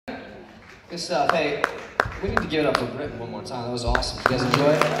Good stuff. Hey, we need to give it up for Britton one more time. That was awesome. You guys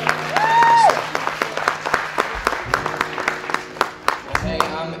enjoy it? Hey,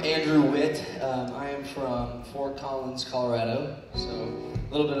 I'm Andrew Witt. I am from Fort Collins, Colorado, so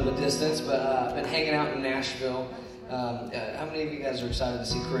a little bit of a distance, but I've been hanging out in Nashville. How many of you guys are excited to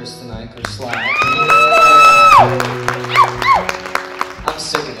see Chris tonight? Chris Slack. I'm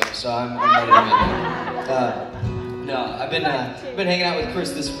sick of him, so I'm ready to meet him. No, I've been hanging out with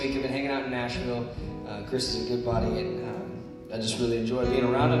Chris this week. I've been hanging out in Nashville. Chris is a good buddy, and I just really enjoy being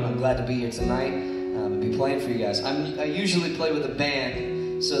around him. I'm glad to be here tonight and be playing for you guys. I usually play with a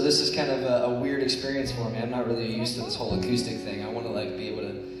band, so this is kind of a weird experience for me. I'm not really used to this whole acoustic thing. I want to be able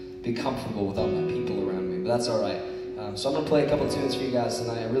to be comfortable with all my people around me, but that's all right. So I'm going to play a couple tunes for you guys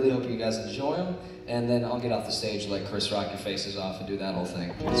tonight. I really hope you guys enjoy them, and then I'll get off the stage like Chris rock your faces off and do that whole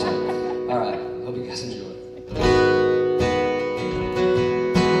thing. So, all right, hope you guys enjoy it.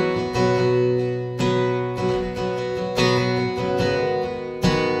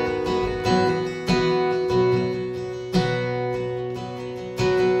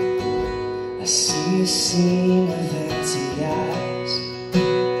 I see a scene of empty eyes.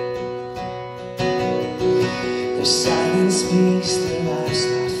 Their silence speaks that life's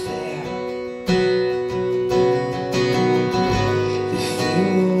not fair. They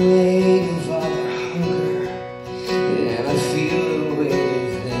feel the weight of all their hunger, and I feel the weight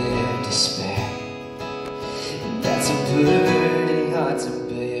of their despair. And that's a burden hard to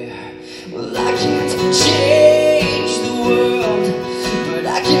bear. Well, I can't change the world, but I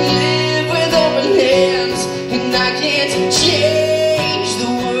can live with open hands. And I can't change the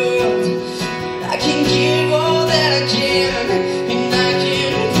world, but I can give all that I can. And I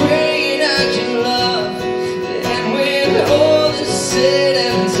can pray and I can love. And when all is said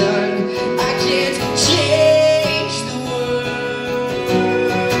and done, I can't change the world,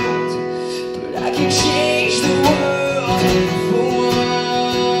 but I can change the world for one.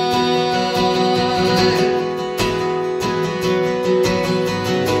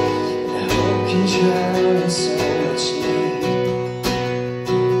 And hope can drown in so much need.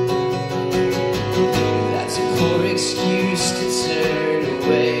 That's a poor excuse to turn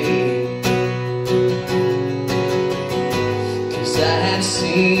away. 'Cause I have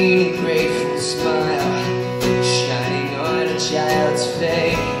seen a grateful smile shining on a child's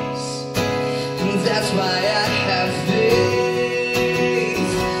face, and that's why I have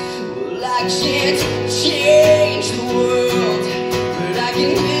faith. Well, I can't change the world, but I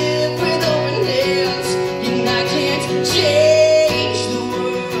can live with open hands. And I can't change the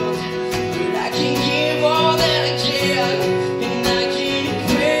world, but I can give all that I can. And I can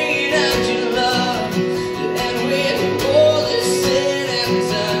pray and I can love. And when all is said and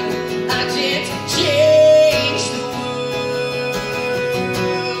done, I can't change the world,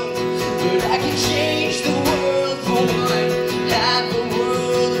 but I can change the world for one. Half the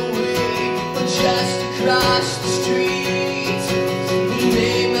world away, or just across the street.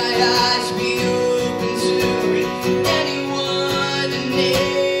 May my eyes be open to anyone in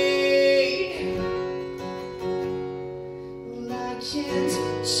need. Well, I can't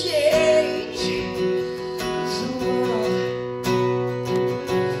change the world.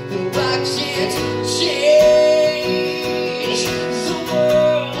 No, I can't change the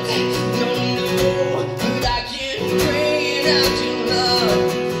world. No, no, but I can pray and I can love.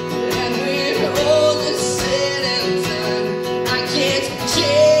 And when all is said and done, I can't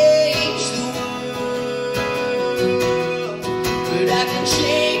change the world, but I can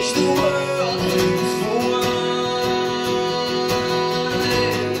change the world.